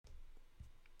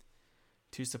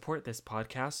To support this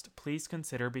podcast, please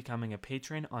consider becoming a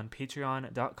patron on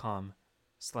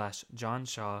patreon.com/John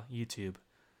Shaw YouTube.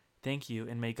 Thank you,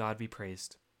 and may God be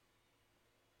praised.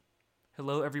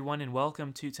 Hello, everyone, and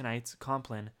welcome to tonight's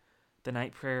Compline, the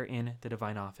night prayer in the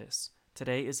Divine Office.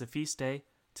 Today is a feast day.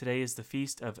 Today is the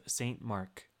feast of Saint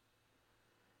Mark.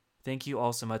 Thank you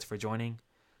all so much for joining,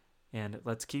 and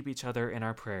let's keep each other in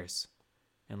our prayers.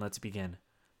 And let's begin.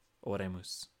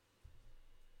 Oremus.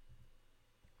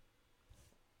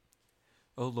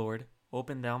 O Lord,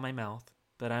 open thou my mouth,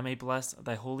 that I may bless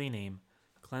thy holy name.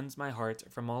 Cleanse my heart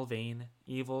from all vain,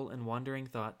 evil, and wandering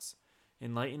thoughts.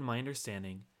 Enlighten my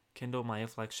understanding. Kindle my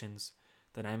afflictions,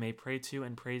 that I may pray to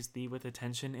and praise thee with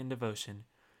attention and devotion,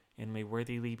 and may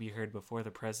worthily be heard before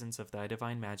the presence of thy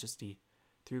divine majesty,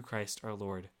 through Christ our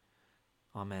Lord.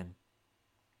 Amen.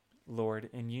 Lord,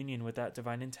 in union with that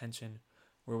divine intention,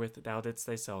 wherewith thou didst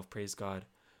thyself praise God,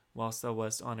 whilst thou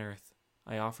wast on earth,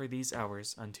 I offer these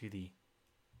hours unto thee.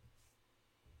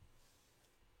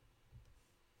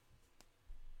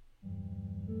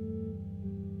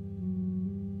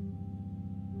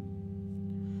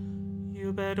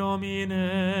 Iube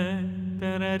Domine,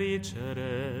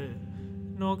 benedicere,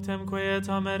 noctem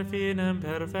quietam et finem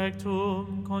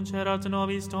perfectum, concedat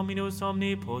nobis Dominus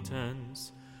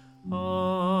omnipotens.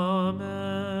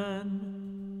 Amen.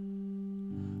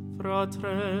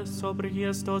 Fratres,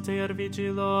 sobrigies doter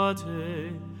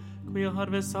vigilate, qui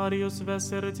adversarius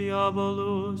vesser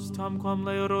diabolus, tamquam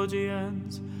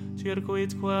leorogiens,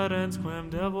 circuit querens quem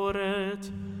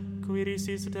devoret, qui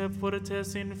resistet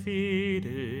fortes in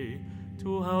fide,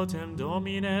 tu autem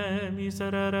Domine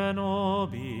miserere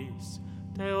nobis,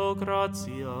 Deo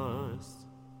gratias.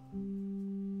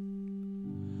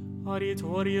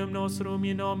 Adiutorium nostrum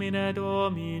in nomine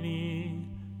Domini,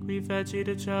 qui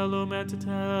fecit caelum et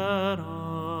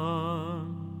terram.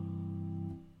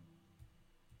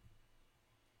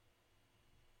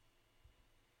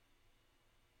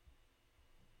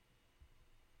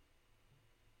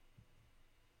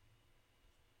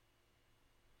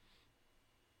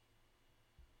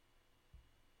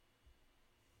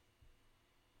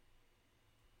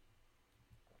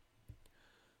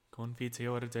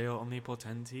 Confiteor Deo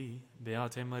omnipotenti,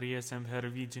 Beate Maria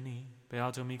semper Virgini,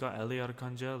 Beato Michaeli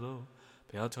Arcangelo,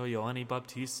 Beato Ioanni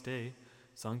Baptiste,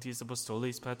 Sanctis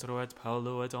Apostolis Petro et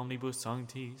Paulo et omnibus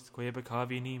sanctis, quae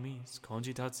peccavi nimis,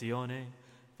 cogitatione,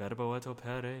 verbo et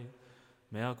opere,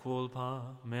 mea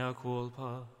culpa, mea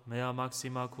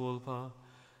maxima culpa,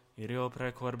 ireo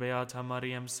precor Beata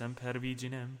Mariam semper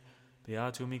Virginem,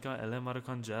 Beatum Michaelem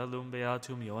Arcangelum,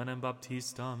 Beatum Ioannem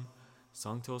Baptistam,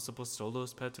 Sanctos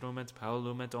Apostolos Petrum et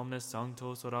Paulum et omnes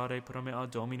sanctos orare pro mea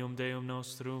Dominum Deum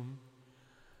nostrum.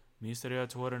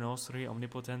 Miseriator nostri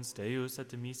omnipotens Deus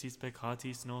et missis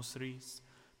peccatis nostris,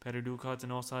 perducat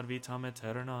nos ad vitam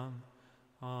aeternam.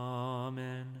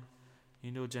 Amen.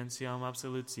 Indulgentiam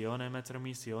absolutionem et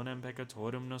remissionem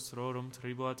peccatorum nostrorum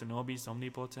tribuat nobis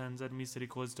omnipotens et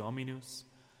misericors Dominus.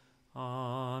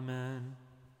 Amen.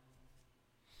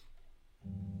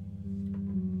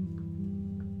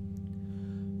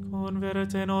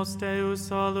 Converte nos Deus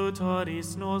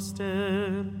salutaris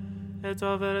noster, et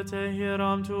averte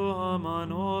hieram tuam a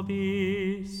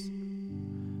nobis.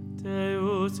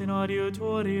 Deus in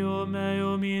adiutorio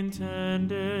meum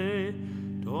intende,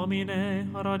 Domine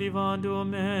radivandum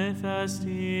me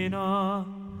festina.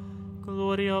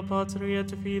 Gloria Patri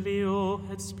et Filio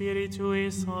et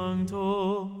Spiritui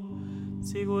Sancto,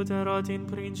 sicut erat in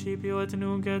principio et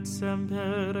nunc et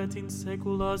semper et in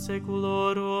saecula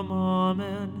saeculorum.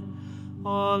 Amen.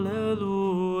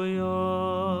 Alleluia.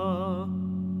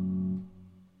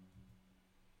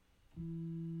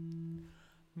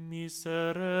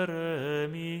 Miserere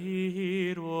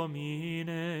mihi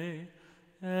Domine,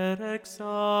 et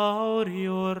exaudi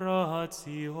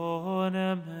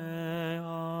orationem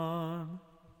meam.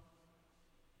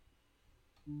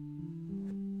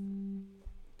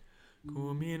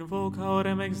 Cum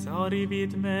invocaurem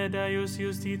exaudivit me Deus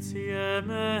justitiae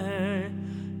me,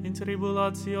 in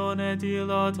tribulatione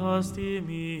dilatasti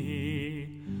mihi.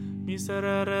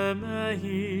 Miserere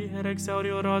mei, et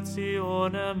exaudi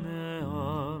orationem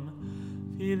meam.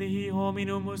 Filii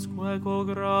hominum usque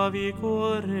gravi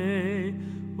core,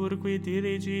 urqui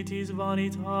diligitis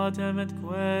vanitatem et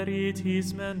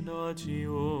queritis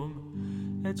mendacium.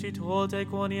 Et citote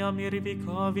quoniam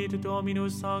mirificavit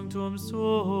Dominus sanctum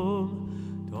sum,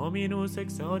 Dominus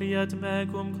exaudiet me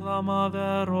cum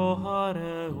clamavero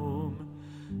hareum.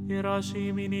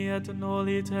 Irascimini et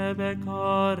nolite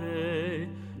peccare,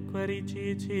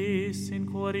 quericitis in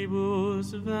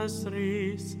coribus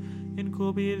vestris, in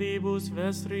cubilibus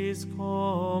vestris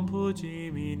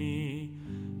compugimini,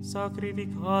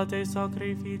 sacrificate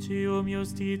sacrificium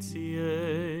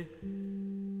justitiae.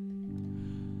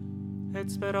 Et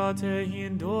sperate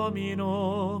in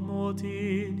Domino,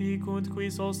 multi dicunt qui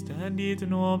sostendit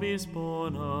nobis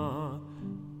bona.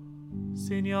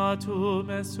 Signatum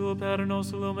est super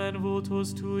nos lumen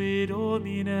vultus tui,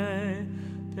 Domine,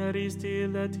 per isti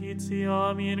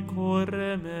letitiam in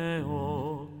core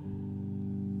meo.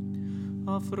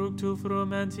 A fructu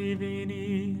frumenti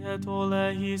vini et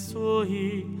olei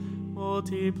sui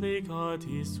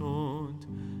multiplicati sunt.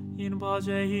 In pace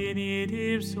in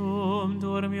ipsum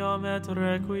dormiam et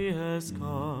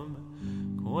requiescam.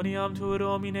 Coniam tu,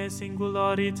 Domine,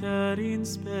 singulariter in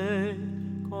spe,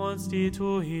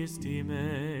 constituisti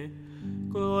me.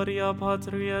 Gloria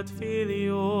Patri et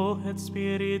Filio et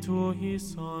Spiritui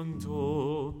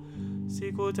Sancto,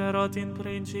 sicut erat in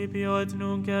principio et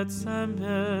nunc et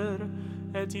semper,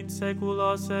 et in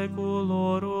saecula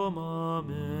saeculorum.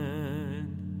 Amen.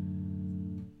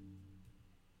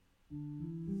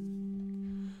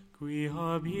 Qui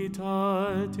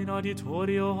habitat in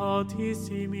auditorio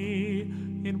altissimi,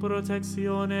 in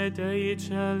protectione Dei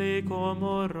celi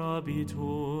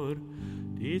comorabitur.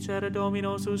 Dicere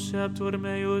Domino susceptur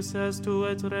meus estu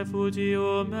et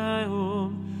refugium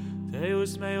meum,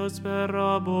 Deus meus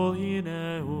sperabo in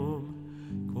eum.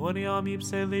 Quoniam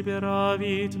ipse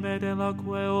liberavit me de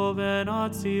laqueo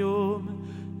venatium,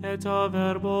 et a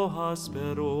verbo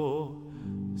aspero.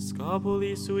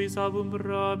 Scapuli suis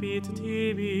abumbrabit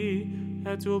tibi,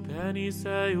 et tu penis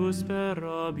eius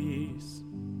perabis.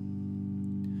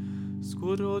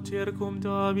 Scudo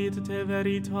circumdavit te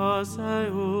veritas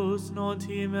eius, non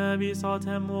timebis a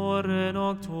temore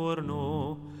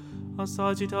nocturno, a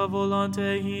sagita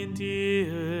volante in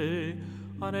die,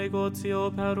 a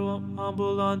negotio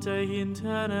ambulante in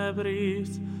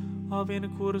tenebris, ab in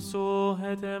curso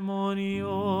et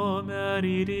demonio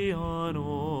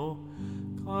meridiano,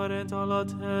 carent a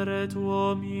latere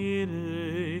tuo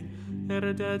mire,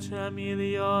 decem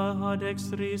milia ad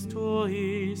extris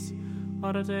tuis,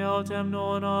 arte autem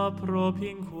non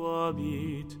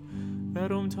propinquabit,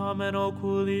 verum tamen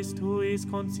oculis tuis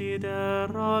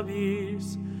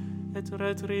considerabis, et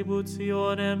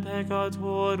retributionem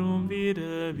peccatorum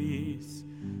videbis.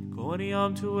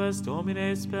 Coniam tu est,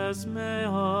 Domine, spes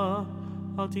mea,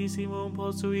 altissimum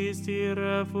possuisti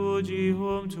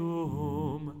refugium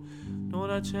tuum, non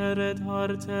acceret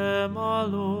arte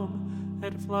malum,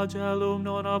 et flagellum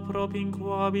non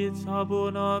propinquabit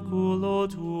tabernaculo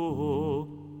tuo.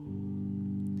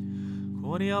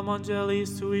 Quoniam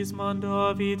angelis tuis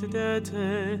mandavit de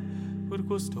te, ut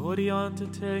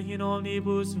custodiant te in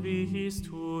omnibus viis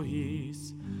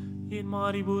tuis, in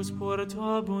maribus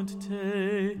portabunt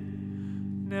te,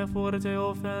 ne forte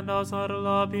offendas ar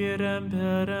lapirem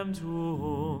perem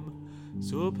tuum,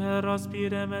 super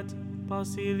aspirem et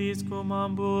basiliscum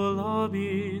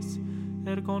ambulabis,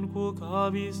 et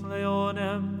conculcabis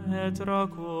leonem et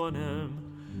draconem.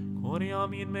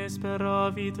 Quoniam in me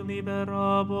speravit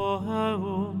liberabo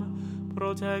eum,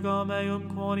 protega meum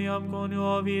quoniam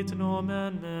coniovit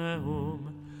nomen meum.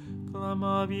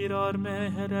 Clamavit ar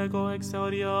me et ego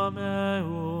exaudia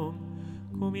meum,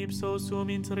 cum ipso sum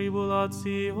in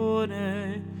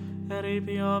tribulatione,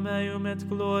 eripia meum et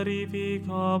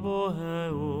glorificabo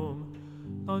eum.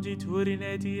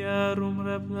 Longiturine dierum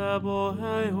replebo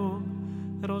eum,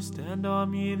 et ostenda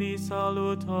mili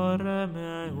salutare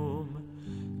meum.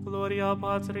 Gloria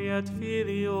Patri et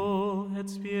Filio et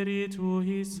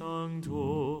Spiritui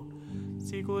Sancto,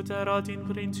 sicut erat in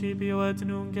principio et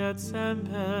nunc et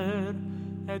semper,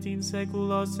 et in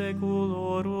saecula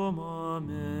saeculorum.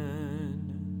 Amen.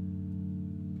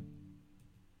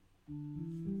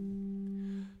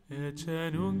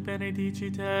 Ecce nunc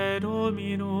benedicite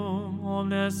Dominum,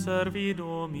 omnes servi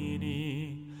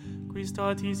Domini, qui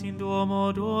statis in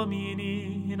domo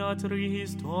Domini, in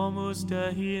atriis domus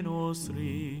Dei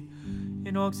nostri,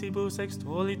 in oxibus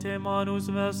extolite manus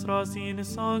vestras in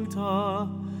sancta,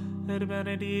 et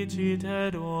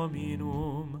benedicite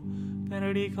Dominum.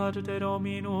 Benedicat te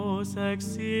Dominus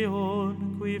ex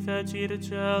Sion, qui fecit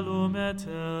celum et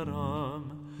terram.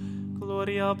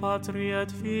 Gloria Patri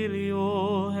et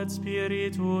Filio et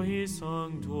Spiritui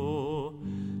Sancto,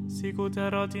 sicut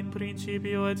erat in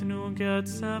principio et nunc et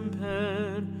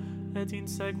semper, et in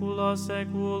saecula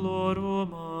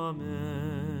saeculorum.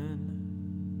 Amen.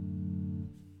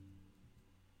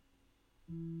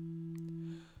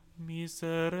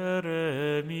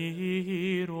 Miserere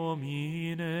mihi,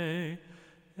 Domine,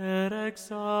 et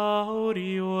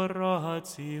exaurior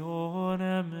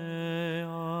rationem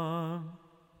meam.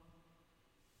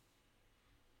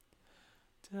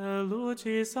 Te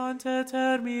lucis ante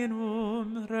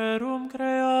terminum rerum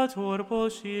creator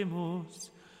poscimus,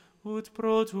 ut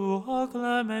pro tua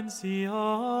clementia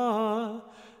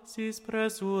sis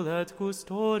presul et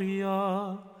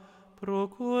custodia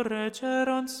procurre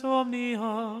cerant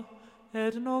somnia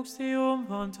et noxium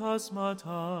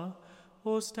phantasmata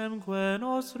ostemque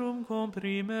nostrum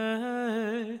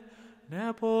comprime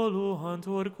ne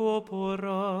polluantur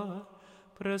corpora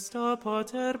presta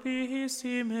pater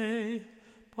pihissime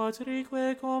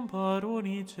patrique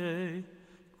comparunice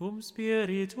cum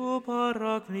spiritu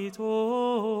paraclito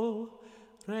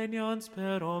regnans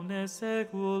per omnes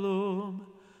saeculum.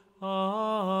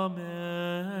 Amen.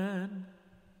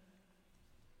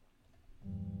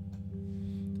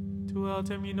 Tu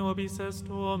autem in nobis est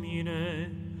Domine,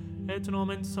 et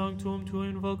nomen sanctum tu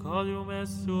invocalium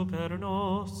est super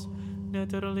nos,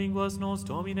 neter linguas nos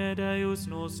Domine Deus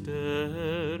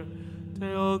noster,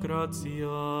 Deo gratias.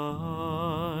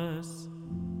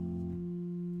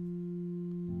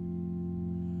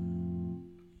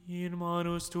 In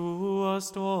manus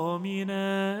tuas,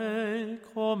 Domine,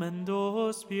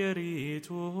 commendo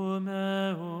spiritum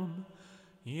meum.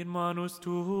 In manus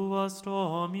tuas,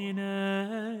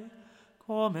 Domine,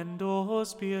 commendo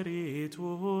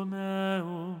spiritum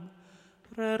meum.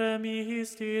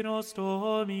 Reremisti nos,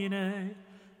 Domine,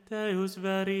 Deus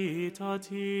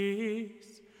veritatis,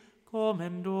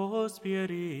 commendo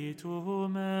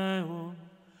spiritum meum.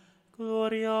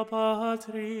 Gloria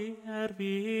Patri et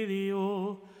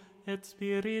Filio et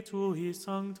Spiritui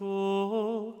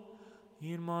Sancto,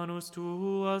 in manus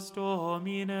tuas,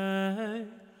 Domine,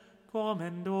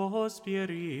 commendo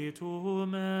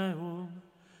spiritum meum.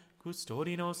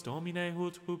 Custodi nos, Domine,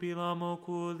 ut pupillam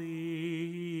oculi.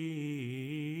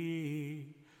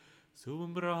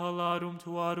 Sumbra halarum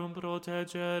tuarum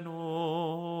protege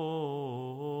nos.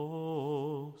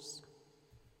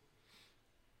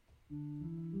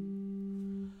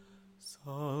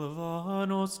 Salva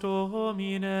nos,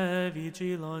 Domine,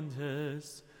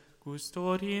 vigilantes,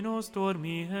 custodi nos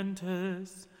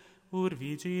dormientes, ur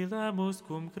vigilemus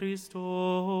cum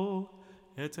Christo,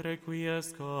 et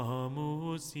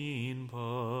requiescamus in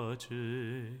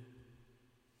pace.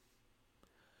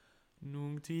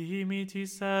 Nunc dimiti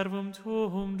servum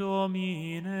tuum,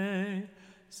 Domine,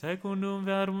 secundum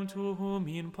verbum tuum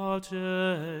in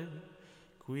pace,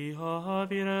 qui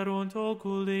havirerunt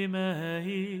oculi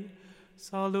mei,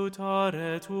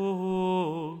 salutare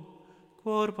tuum,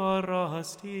 quod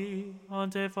parasti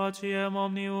ante faciem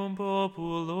omnium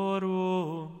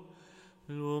populorum,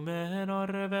 lumena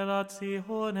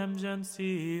revelationem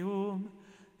gentium,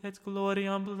 et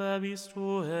gloriam plebis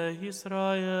tuae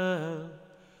Israel.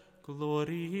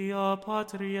 Gloria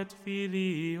Patri et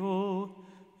Filio,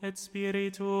 et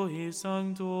Spiritui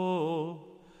Sancto,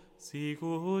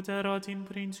 sicut erat in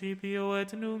principio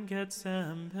et nunc et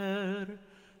semper,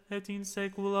 et in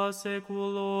saecula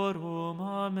saeculorum.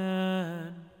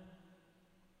 Amen.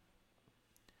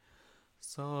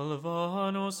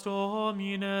 Salva nos,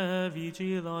 Domine,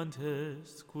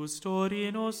 vigilantes,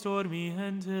 custodi nos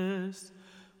dormientes,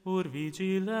 ur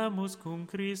vigilemus cum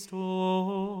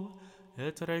Christo,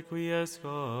 et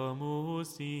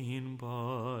requiescamus in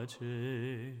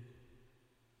pace.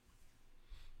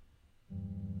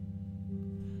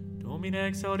 Domine,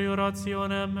 exaudi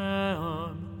orationem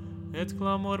meam, et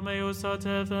clamor meus a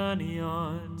te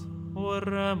veniat.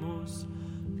 Oremus,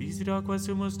 visita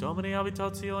quesumus Domini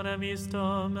habitationem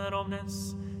istam, et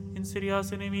omnes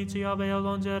insidias inimici abea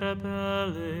longe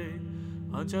repelle.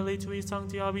 Angeli tui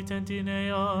sancti habitenti in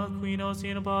ea, qui nos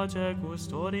in pace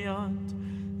custodiant,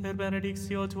 et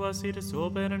benedictio tua sit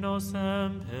super nos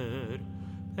semper,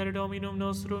 per Dominum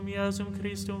nostrum Iesum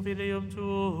Christum Filium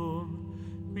tuum,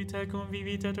 qui tecum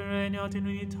vivit et regnat in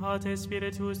unitate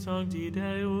Spiritus Sancti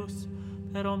Deus,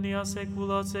 per omnia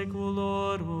saecula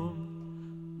saeculorum.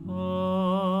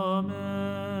 Amen.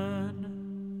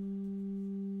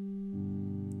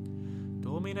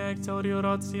 Domine, exaudi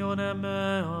orationem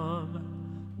meam,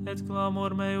 et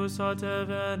clamor meus a te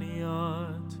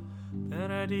veniat.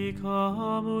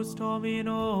 Benedicamus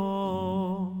Domino,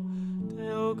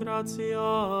 Deo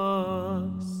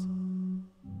gratias.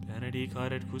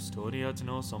 Benedicat et custodiat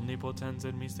nos omnipotens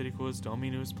et misericors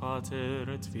Dominus Pater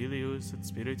et Filius et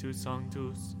Spiritus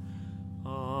Sanctus.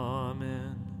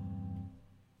 Amen.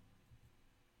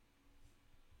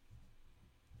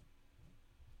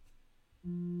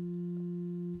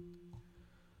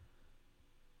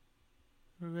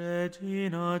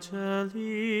 Regina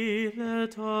Celi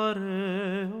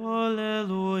letare,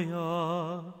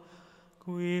 alleluia,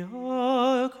 qui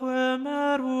aquem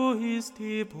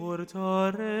ervuisti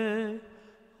portare,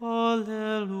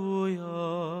 alleluia.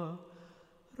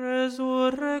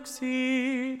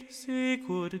 resurrexit,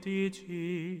 sicut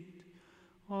dicit.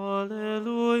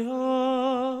 Alleluia,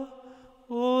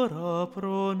 ora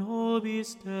pro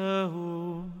nobis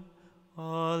Deum.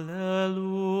 Alleluia.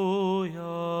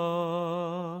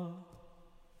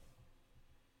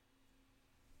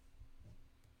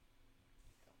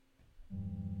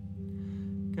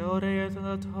 Gaudete et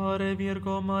latare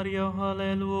Virgo Maria,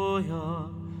 Alleluia,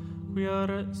 quia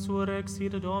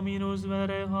resurrexit Dominus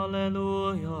vere,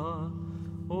 Alleluia.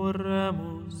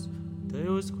 Oremus,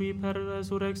 Deus qui per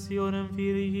resurrectionem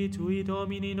Filii Tui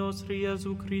Domini nostri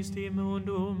Iesu Christi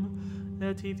mundum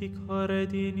letificare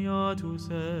dignatus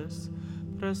es,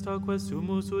 presta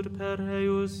quesumus ut per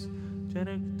eius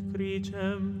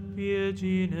genetricem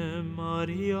Virginem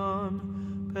Mariam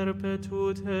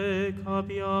perpetute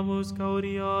capiamus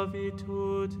gaudia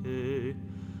virtute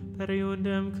per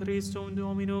iundem Christum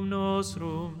Dominum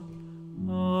nostrum.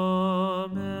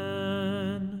 Amen.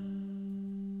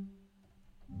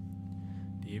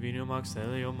 Divinum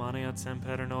auxilium maneat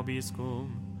semper nobiscum.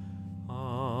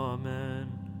 Amen.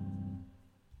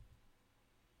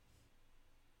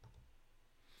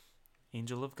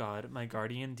 Angel of God, my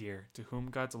guardian dear, to whom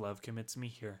God's love commits me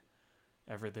here,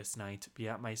 ever this night be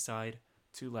at my side,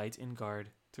 to light and guard,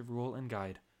 to rule and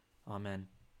guide. Amen.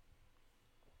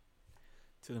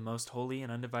 To the most holy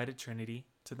and undivided Trinity,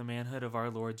 to the manhood of our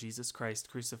Lord Jesus Christ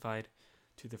crucified,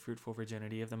 to the fruitful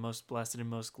virginity of the most blessed and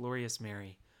most glorious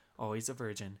Mary, always a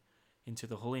virgin, and to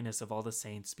the holiness of all the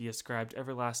saints be ascribed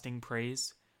everlasting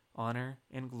praise, honor,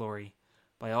 and glory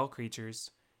by all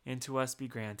creatures, and to us be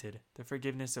granted the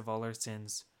forgiveness of all our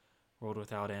sins, world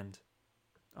without end.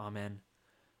 Amen.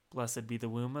 Blessed be the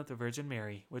womb of the Virgin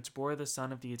Mary, which bore the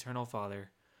Son of the Eternal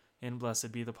Father, and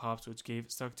blessed be the paps which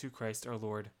gave suck to Christ our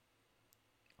Lord.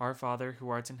 Our Father, who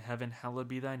art in heaven, hallowed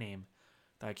be thy name.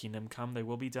 Thy kingdom come, thy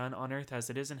will be done on earth as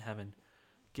it is in heaven.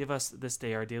 Give us this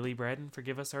day our daily bread, and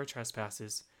forgive us our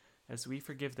trespasses, as we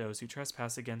forgive those who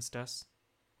trespass against us.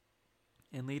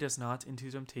 And lead us not into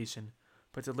temptation,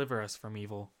 but deliver us from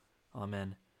evil.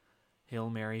 Amen. Hail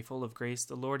Mary, full of grace,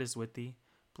 the Lord is with thee.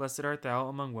 Blessed art thou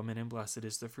among women, and blessed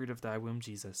is the fruit of thy womb,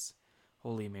 Jesus.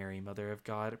 Holy Mary, Mother of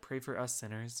God, pray for us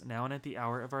sinners, now and at the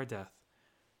hour of our death.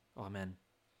 Amen.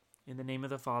 In the name of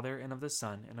the Father, and of the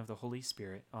Son, and of the Holy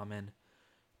Spirit. Amen.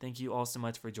 Thank you all so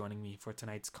much for joining me for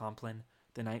tonight's Compline,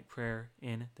 the night prayer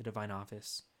in the Divine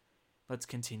Office. Let's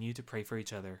continue to pray for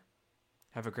each other.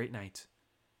 Have a great night,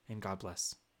 and God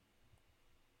bless.